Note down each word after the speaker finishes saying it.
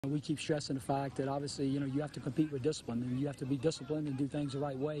We keep stressing the fact that obviously, you have to compete with discipline, and you have to be disciplined and do things the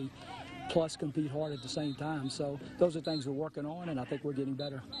right way, plus compete hard at the same time. So those are things we're working on, and I think we're getting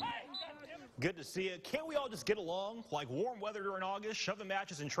better. Good to see it. Can't we all just get along? Like warm weather during August, shoving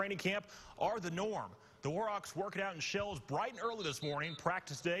matches in training camp are the norm. The Warhawks working out in shells bright and early this morning.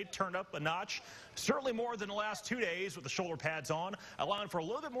 Practice day turned up a notch. Certainly more than the last 2 days with the shoulder pads on, allowing for a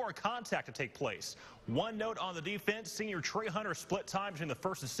little bit more contact to take place. One note on the defense, senior Trey Hunter split time between the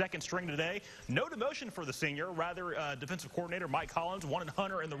first and second string today. No demotion for the senior, rather defensive coordinator Mike Collins wanted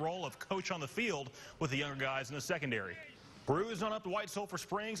Hunter in the role of coach on the field with the younger guys in the secondary. Bruised on up to White Sulphur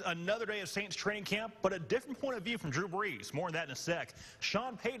Springs, another day of Saints training camp, but a different point of view from Drew Brees. More on that in a sec.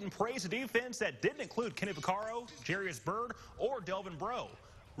 Sean Payton praised the defense that didn't include Kenny Vaccaro, Jarius Byrd, or Delvin Breaux.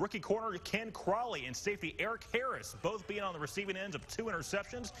 Rookie corner Ken Crawley and safety Eric Harris both being on the receiving ends of 2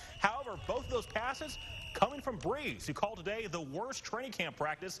 interceptions. However, both of those passes coming from Brees, who called today the worst training camp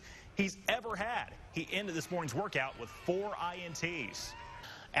practice he's ever had. He ended this morning's workout with 4 INTs.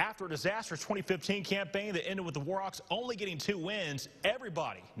 After a disastrous 2015 campaign that ended with the Warhawks only getting 2 wins,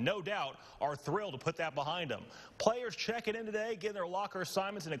 everybody, no doubt, are thrilled to put that behind them. Players checking in today, getting their locker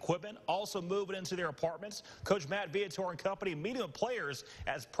assignments and equipment, also moving into their apartments. Coach Matt Viator and company meeting with players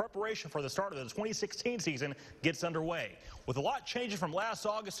as preparation for the start of the 2016 season gets underway. With a lot changing from last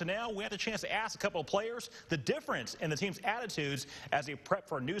August to now, we had the chance to ask a couple of players the difference in the team's attitudes as they prep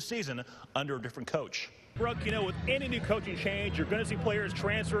for a new season under a different coach. Brooke, with any new coaching change, you're going to see players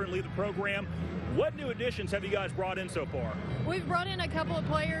transfer and leave the program. What new additions have you guys brought in so far? We've brought in a couple of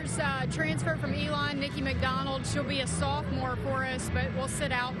players, transfer from Elon, Nikki McDonald. She'll be a sophomore for us, but will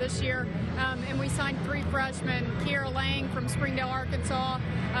sit out this year. And we signed 3 freshmen, Kiera Lang from Springdale, Arkansas,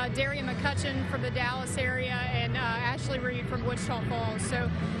 Darian McCutcheon from the Dallas area, and Ashley Reed from Wichita Falls.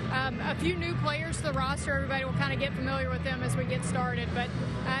 So a few new players to the roster. Everybody will kind of get familiar with them as we get started, but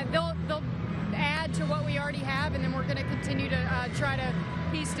they'll add to what we already have, and then we're going to continue to try to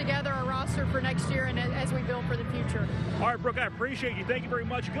piece together a roster for next year and as we build for the future. All right, Brooke, I appreciate you. Thank you very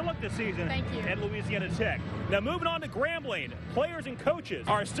much. Good luck this season. Thank you. At Louisiana Tech. Now, moving on to Grambling, players and coaches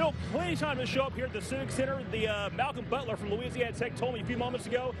are still plenty of time to show up here at the Civic Center. The Malcolm Butler from Louisiana Tech told me a few moments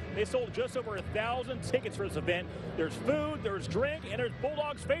ago they sold just over 1,000 tickets for this event. There's food, there's drink, and there's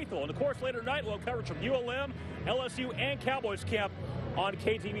Bulldogs faithful. And of course, later tonight we'll have coverage from ULM, LSU, and Cowboys camp on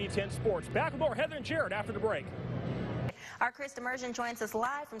KTV 10 Sports. Back with more Heather and Jared after the break. Our Chris Demirdjian joins us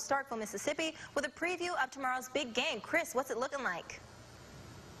live from Starkville, Mississippi with a preview of tomorrow's big game. Chris, what's it looking like?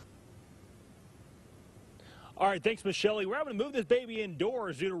 All right, thanks, Michelle. We're having to move this baby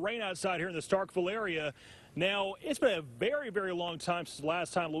indoors due to rain outside here in the Starkville area. Now, it's been a very, very long time since the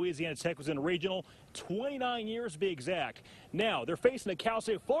last time Louisiana Tech was in a regional, 29 years to be exact. Now, they're facing a Cal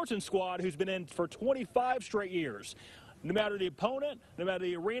State Fullerton squad who's been in for 25 straight years. No matter the opponent, no matter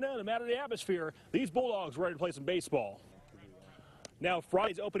the arena, no matter the atmosphere, these Bulldogs are ready to play some baseball. Now,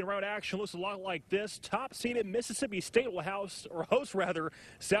 Friday's opening round action looks a lot like this. Top-seeded Mississippi State will host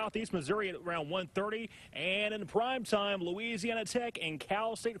Southeast Missouri at around 1:30. And in prime time, Louisiana Tech and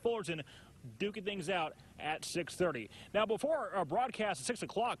Cal State Fullerton duking things out at 6:30. Now, before our broadcast at 6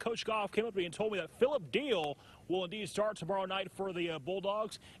 o'clock, Coach Goff came up to me and told me that Phillip Deal will indeed start tomorrow night for the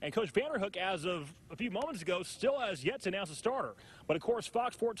Bulldogs. And Coach Vanderhook, as of a few moments ago, still has yet to announce a starter. But, of course,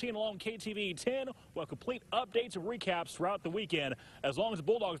 Fox 14 along KTV 10 will have complete updates and recaps throughout the weekend as long as the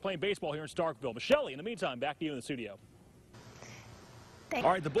Bulldogs are playing baseball here in Starkville. Michelle, in the meantime, back to you in the studio. All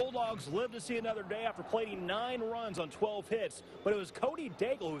right, the Bulldogs lived to see another day after plating 9 runs on 12 hits, but it was Cody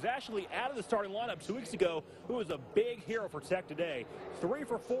Daigle, who was actually out of the starting lineup 2 weeks ago, who was a big hero for Tech today. 3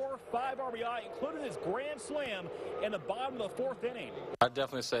 for 4, 5 RBI, including his grand slam in the bottom of the 4th inning. I'd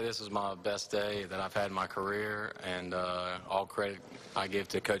definitely say this is my best day that I've had in my career, and all credit I give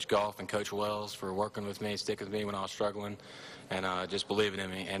to Coach Goff and Coach Wells for working with me, sticking with me when I was struggling, and just believing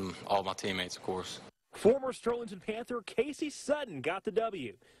in me and all my teammates, of course. Former Sterlington Panther Casey Sutton got the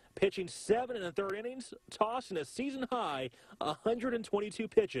W, pitching 7 in the 3rd innings, tossing a season-high 122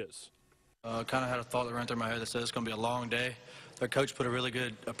 pitches. Kind of had a thought that ran through my head that said it's going to be a long day. The coach put a really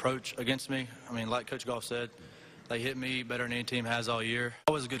good approach against me. I mean, like Coach Goff said, they hit me better than any team has all year.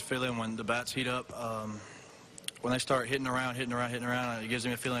 Always a good feeling when the bats heat up. When they start hitting around, it gives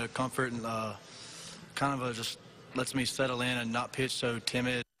me a feeling of comfort and kind of just lets me settle in and not pitch so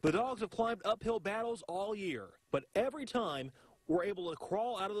timid. The Dogs have climbed uphill battles all year, but every time we're able to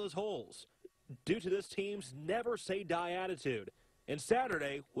crawl out of those holes due to this team's never-say-die attitude. And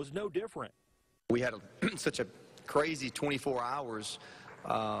Saturday was no different. We had such a crazy 24 hours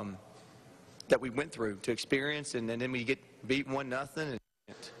that we went through to experience, and then we get beat 1-0.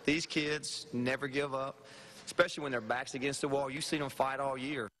 These kids never give up. especially when their back's against the wall. You've seen them fight all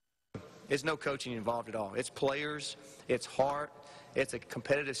year. There's no coaching involved at all. It's players, it's heart, it's a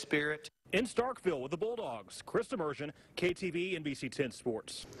competitive spirit. In Starkville with the Bulldogs, Chris Demirdjian, KTV NBC 10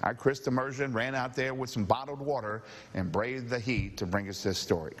 Sports. Our Chris Demirdjian ran out there with some bottled water and braved the heat to bring us this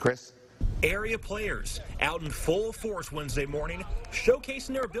story. Chris? Area players out in full force Wednesday morning,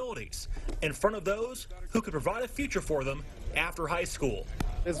 showcasing their abilities in front of those who could provide a future for them after high school.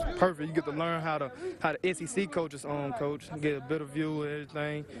 It's perfect. You get to learn how the SEC coaches coach, get a better view of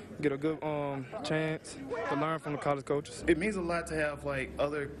everything, get a good chance to learn from the college coaches. It means a lot to have like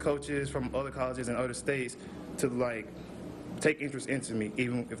other coaches from other colleges and other states to like take interest into me,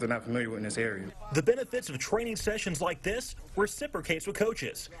 even if they're not familiar with this area. The benefits of training sessions like this reciprocates with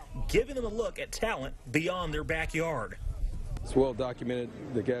coaches, giving them a look at talent beyond their backyard. It's well documented,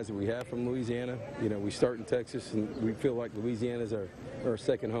 the guys that we have from Louisiana. You know, we start in Texas, and we feel like Louisiana's our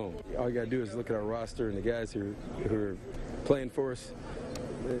second home. All you got to do is look at our roster and the guys who are playing for us.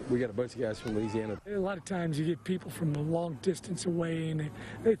 We got a bunch of guys from Louisiana. A lot of times you get people from a long distance away, and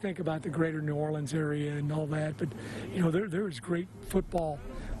they think about the greater New Orleans area and all that. But, you know, there is great football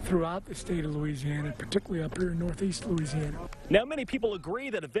throughout the state of Louisiana, particularly up here in northeast Louisiana. Now, many people agree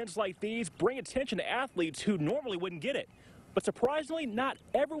that events like these bring attention to athletes who normally wouldn't get it. But surprisingly, not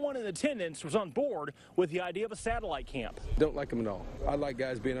everyone in attendance was on board with the idea of a satellite camp. Don't like them at all. I like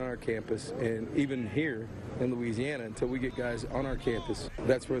guys being on our campus, and even here in Louisiana, until we get guys on our campus,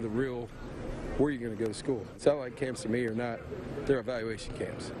 that's where you're going to go to school. Satellite camps to me are not, they're evaluation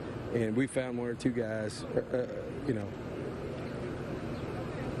camps. And we found one or two guys, you know,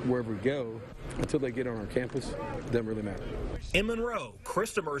 wherever we go, until they get on our campus, it doesn't really matter. In Monroe,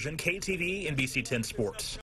 Chris Demirdjian, KTV, NBC 10 Sports.